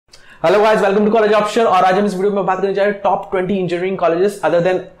Hello guys, welcome to college option. और आज हम इस वीडियो में बात करने जा रहे हैं top 20 engineering colleges other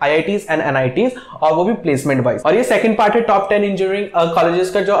than IITs and NITs, और वो भी प्लेसमेंट वाइज। और ये सेकंड पार्ट है टॉप 10 इंजीनियरिंग कॉलेजेस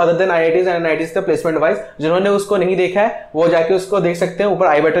का, जो other than IITs and NITs का प्लेसमेंट वाइज। जिन्होंने उसको नहीं देखा है वो जाके उसको देख सकते हैं, ऊपर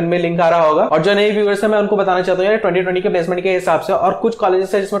आई बटन में लिंक आ रहा होगा। और जो नए व्यूअर्स है मैं उनको बताना चाहता हूँ 2020 के प्लेसमेंट के हिसाब से, और कुछ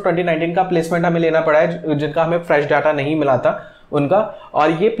कॉलेजेस है जिसमें 2019 का प्लेसमेंट हमें लेना पड़ा है, जिनका हमें फ्रेश डाटा नहीं मिला था उनका।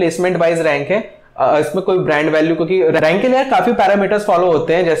 और ये प्लेसमेंट वाइज रैंक है, इसमें कोई ब्रांड वैल्यू, क्योंकि रैंक के लिए काफी पैरामीटर्स फॉलो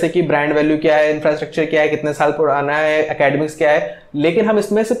होते हैं, जैसे कि ब्रांड वैल्यू क्या है, इंफ्रास्ट्रक्चर क्या है, कितने साल पुराना है, एकेडमिक्स क्या है। लेकिन हम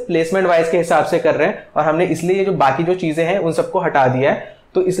इसमें सिर्फ प्लेसमेंट वाइज के हिसाब से कर रहे हैं, और हमने इसलिए जो बाकी जो चीजें हैं उन सबको हटा दिया है।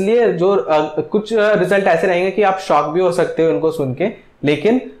 तो इसलिए जो कुछ रिजल्ट ऐसे रहेंगे कि आप शॉक भी हो सकते हो उनको सुन के,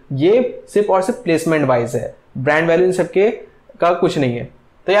 लेकिन ये सिर्फ और सिर्फ प्लेसमेंट वाइज है, ब्रांड वैल्यू इन सबके का कुछ नहीं है।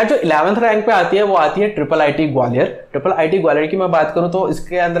 तो यार जो 11th रैंक पे आती है वो आती है IIIT ग्वालियर। IIIT ग्वालियर की मैं बात करूं तो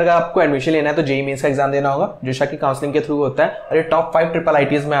इसके अंदर अगर आपको एडमिशन लेना है तो जेईई मेंस का एग्जाम देना होगा, जो शायद काउंसलिंग के थ्रू होता है, और ये टॉप 5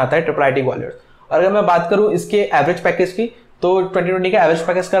 IIITs में आता है IIIT ग्वालियर। और अगर मैं बात करूं इसके एवरेज पैकेज की, तो 2020 का एवरेज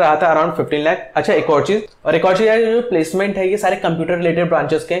पैकेज का रहा था अराउंड 15 लाख। अच्छा, एक और चीज यार, जो प्लेसमेंट है ये सारे कंप्यूटर रिलेटेड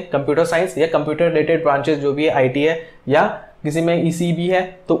ब्रांचेस के, कंप्यूटर साइंस या कंप्यूटर रिलेटेड ब्रांचेस जो भी है, IT है या किसी में EC भी है,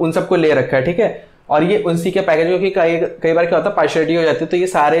 तो उन सबको ले रखा है, ठीक है। और ये उसी के पैकेज, क्योंकि कई बार क्या होता है पार्शियलिटी हो जाती है, तो ये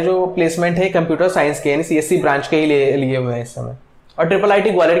सारे जो प्लेसमेंट है कंप्यूटर साइंस के यानी CSC ब्रांच के ही लिए हुए हैं इस समय। और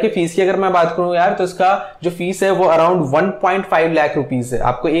IIIT ग्वालियर की फीस की अगर मैं बात करूं यार, तो इसका जो फीस है वो अराउंड 1.5 लाख रुपीज है।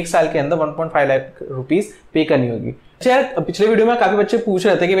 आपको एक साल के अंदर 1.5 लाख रुपीज पे करनी होगी। अच्छा यार, पिछले वीडियो में काफी बच्चे पूछ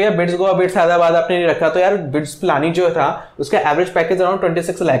रहे थे कि भैया बिट्स गोवा बिट्स हैदराबाद आपने नहीं रखा, तो यार बिट्स पिलानी जो था उसका एवरेज पैकेज अराउंड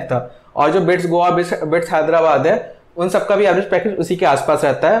 26 लाख था, और जो बिट्स गोवा बिट्स हैदराबाद है उन सबका भी एवरेज पैकेज उसी के आसपास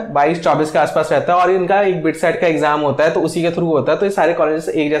रहता है, 22-24 के आसपास रहता है। और इनका एक बिट सेट का एग्जाम होता है तो उसी के थ्रू होता है, तो ये सारे कॉलेजेस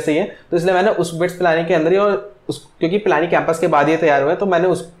एक जैसे ही हैं। तो इसलिए मैंने उस बिट्स पिलानी के अंदर ही, और क्योंकि पिलानी कैंपस के बाद ये तैयार हुए, तो मैंने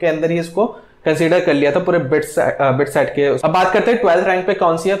उसके अंदर ही इसको कंसीडर कर लिया था पूरे बिट सेट के। अब बात करते हैं 12th रैंक पे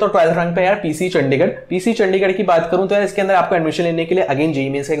कौन सी है, तो 12th रैंक पे यार PC चंडीगढ़ की बात करूं तो यार इसके अंदर आपको एडमिशन लेने के लिए अगेन जेईई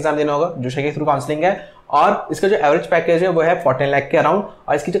मेंस का एग्जाम देना होगा, जो शायद थ्रू काउंसलिंग है। और इसका जो एवरेज पैकेज है वो है 14 लाख के अराउंड।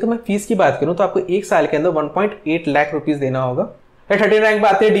 और इसकी जगह मैं फीस की बात करूं तो आपको एक साल के अंदर 1.8 लाख रुपीज देना होगा। 13 रैंक पे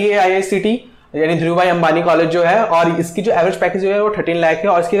आते हैं DAIICT यानी धीरू भाई अंबानी कॉलेज जो है, और इसकी जो एवरेज पैकेज जो है वो 13 लाख है।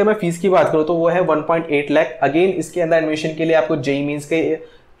 और इसकी अगर मैं फीस की बात करूं तो वो है 1.8 लाख। अगेन इसके अंदर एडमिशन के लिए आपको जेईई मेंस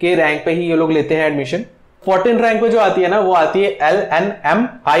के रैंक पे ही ये लोग लेते हैं एडमिशन। 14 रैंक पे जो आती है ना वो आती है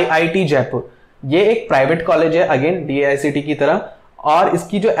LNMIIT जयपुर। ये एक प्राइवेट कॉलेज है अगेन DAIICT की तरह, और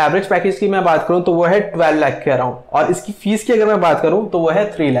इसकी जो एवरेज पैकेज की मैं बात करूं तो वो है 12 लाख के अराउंड। और इसकी फीस की अगर मैं बात करूं तो वो है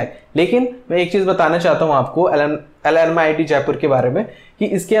 3 लाख। लेकिन मैं एक चीज बताना चाहता हूं आपको LNMIIT जयपुर के बारे में, कि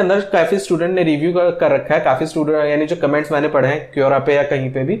इसके अंदर काफी स्टूडेंट ने रिव्यू कर रखा है, काफी स्टूडेंट यानी जो कमेंट्स मैंने पढ़े हैं क्योरा पे या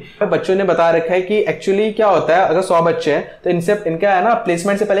कहीं पे भी, बच्चों ने बता रखा है कि एक्चुअली क्या होता है, अगर 100 बच्चे हैं तो इनका है ना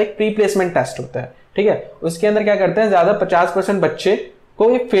प्लेसमेंट से पहले एक प्री प्लेसमेंट टेस्ट होता है, ठीक है। उसके अंदर क्या करते हैं, ज्यादा 50% बच्चे को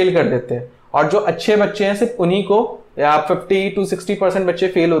ये फेल कर देते हैं, और जो अच्छे बच्चे हैं सिर्फ उन्हीं को, या 50 to 60% बच्चे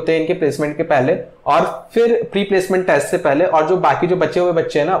फेल होते हैं इनके प्लेसमेंट के पहले और फिर प्री प्लेसमेंट टेस्ट से पहले, और जो बाकी जो बचे हुए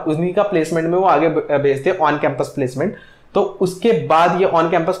बच्चे हैं ना उन्हीं का प्लेसमेंट में वो आगे भेजते हैं ऑन कैंपस प्लेसमेंट। तो उसके बाद ये ऑन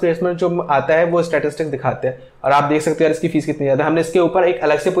कैंपस प्लेसमेंट जो आता है वो स्टैटिस्टिक्स दिखाते हैं, और आप देख सकते हो यार इसकी फीस कितनी ज्यादा है। हमने इसके ऊपर एक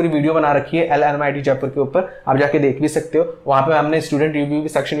अलग से पूरी वीडियो बना रखी है LNMIIT जयपुर के ऊपर, आप जाके देख भी सकते हो। वहां पे हमने स्टूडेंट रिव्यू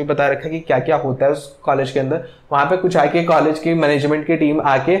सेक्शन भी बता रखा है कि क्या क्या होता है उस कॉलेज के अंदर। वहां पे कुछ आके कॉलेज की मैनेजमेंट की टीम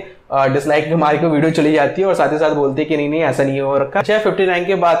आके डिसलाइक मार के वीडियो चली जाती है, और साथ ही साथ बोलती है कि नहीं ऐसा नहीं हो रखा। 50 रैंक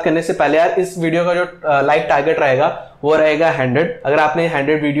की बात करने से पहले यार इस वीडियो का जो लाइक टारगेट रहेगा वो रहेगा 100। अगर आपने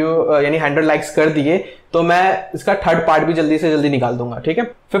 100 वीडियो यानी 100 लाइक्स कर दिए तो मैं इसका थर्ड पार्ट भी जल्दी से जल्दी निकाल दूंगा, ठीक है।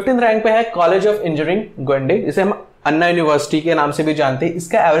 15th रैंक पे है कॉलेज ऑफ इंजीनियरिंग GUINDY, जिसे हम अन्ना यूनिवर्सिटी के नाम से भी जानते हैं।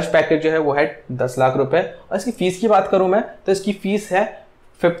 इसका एवरेज पैकेज जो है वो है 10 लाख रुपए। और इसकी फीस की बात करूं मैं तो इसकी फीस है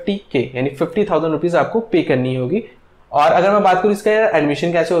 50K यानी 50,000 रुपीज आपको पे करनी होगी। और अगर मैं बात करूं इसका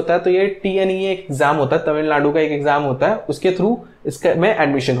एडमिशन कैसे होता है, तो ये TNE एक एग्जाम होता है, तमिलनाडु का एक एग्जाम होता है, उसके थ्रू इसका में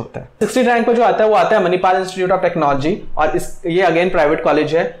एडमिशन होता है। 60 रैंक पे जो आता है वो आता है मणिपाल इंस्टीट्यूट ऑफ टेक्नोलॉजी, और ये अगेन प्राइवेट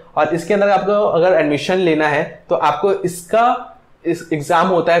कॉलेज है। और इसके अंदर आपको अगर एडमिशन लेना है तो आपको इस एग्जाम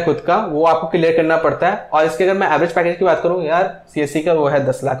होता है खुद का, वो आपको क्लियर करना पड़ता है। और इसके अगर मैं एवरेज पैकेज की बात करूं यार CSC का वो है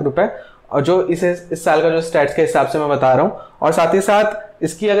 10 लाख रुपए, और जो इस साल का जो स्टैट्स के हिसाब से मैं बता रहा हूं। और साथ ही साथ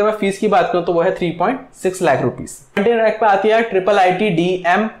इसकी अगर मैं फीस की बात करूं तो वो है 3.6 लाख रुपीज। 20 रैंक पे आती है IIIT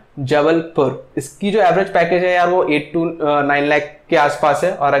DM जबलपुर। इसकी जो एवरेज पैकेज है यार वो 8 to 9 लाख के आसपास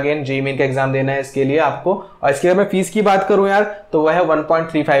है, और अगेन जेईई मेन का एग्जाम देना है इसके लिए आपको। और इसकी अगर मैं फीस की बात करूं यार तो वह है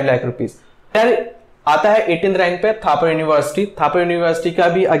 1.35 लाख रुपीज। यार आता है 18th रैंक पे थापर यूनिवर्सिटी का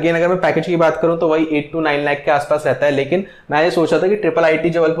भी अगेन अगर मैं पैकेज की बात करूं तो वही 8 to 9 लाख के आसपास रहता है। लेकिन मैं ये सोचा था कि IIIT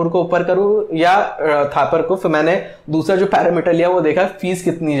जबलपुर को ऊपर करूं या थापर को, फिर मैंने दूसरा जो पैरामीटर लिया वो देखा फीस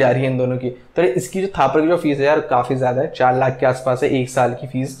कितनी जा रही है इन दोनों की। तो इसकी जो थापर की जो फीस है यार काफी ज्यादा है, 4 लाख के आसपास है एक साल की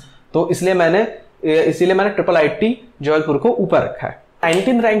फीस। तो इसीलिए मैंने ट्रिपल IIT जबलपुर को ऊपर रखा है।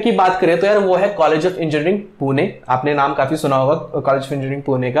 19th रैंक की बात करें तो यार वो है कॉलेज ऑफ इंजीनियरिंग पुणे। आपने नाम काफी सुना होगा कॉलेज ऑफ इंजीनियरिंग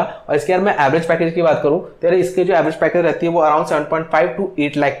पुणे का। और इसके यार मैं एवरेज पैकेज की बात करूं तो यार इसके जो एवरेज पैकेज रहती है वो अराउंड 7.5 to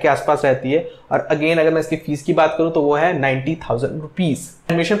 8 लाख के आसपास रहती है। और अगेन अगर मैं इसकी फीस की बात करूं तो वो है 90,000 रुपीज।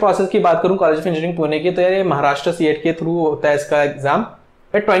 एडमिशन प्रोसेस की बात करूं कॉलेज ऑफ इंजीनियरिंग पुणे की तो यार ये महाराष्ट्र CET के थ्रू होता है इसका एग्जाम।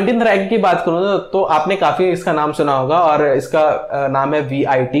 20th रैंक की बात करूं तो आपने काफी इसका नाम सुना होगा और इसका नाम है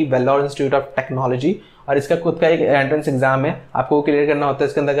VIT Vellore institute of technology. और इसका खुद का एक एंट्रेंस एग्जाम है, आपको क्लियर करना होता है।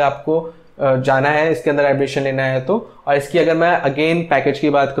 इसके अंदर आपको जाना है, इसके अंदर एडमिशन लेना है तो। और इसकी अगर मैं अगेन पैकेज की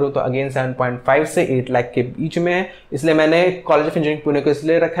बात करूं तो अगेन 7.5 से 8 लाख के बीच में है। इसलिए मैंने कॉलेज ऑफ इंजीनियरिंग पुणे को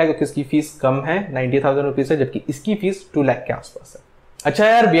इसलिए रखा है क्योंकि इसकी फीस कम है, 90,000 रुपीज है, जबकि इसकी फीस 2 लाख के आसपास है। अच्छा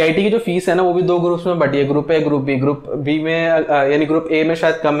यार VIT की जो फीस है ना वो भी 2 ग्रुप्स में बटी है, group A group B। Group B में यानी ग्रुप A में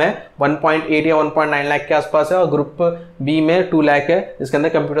शायद कम है, 1.8 या 1.9 लाख के आसपास है, और ग्रुप B में 2 लाख है, जिसके अंदर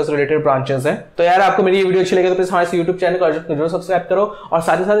कंप्यूटर से रिलेटेड ब्रांचेस हैं। तो यार आपको मेरी ये वीडियो अच्छी लगे तो प्लीज हमारे यूट्यूब चैनल को जरूर सब्सक्राइब करो, और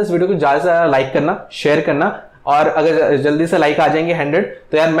साथ ही साथ इस वीडियो को ज्यादा से ज्यादा लाइक करना, शेयर करना। और अगर जल्दी से लाइक आ जाएंगे 100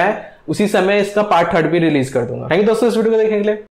 तो यार मैं उसी समय इसका पार्ट 3 भी रिलीज कर दूंगा। थैंक यू दोस्तों इस वीडियो को देखने के लिए।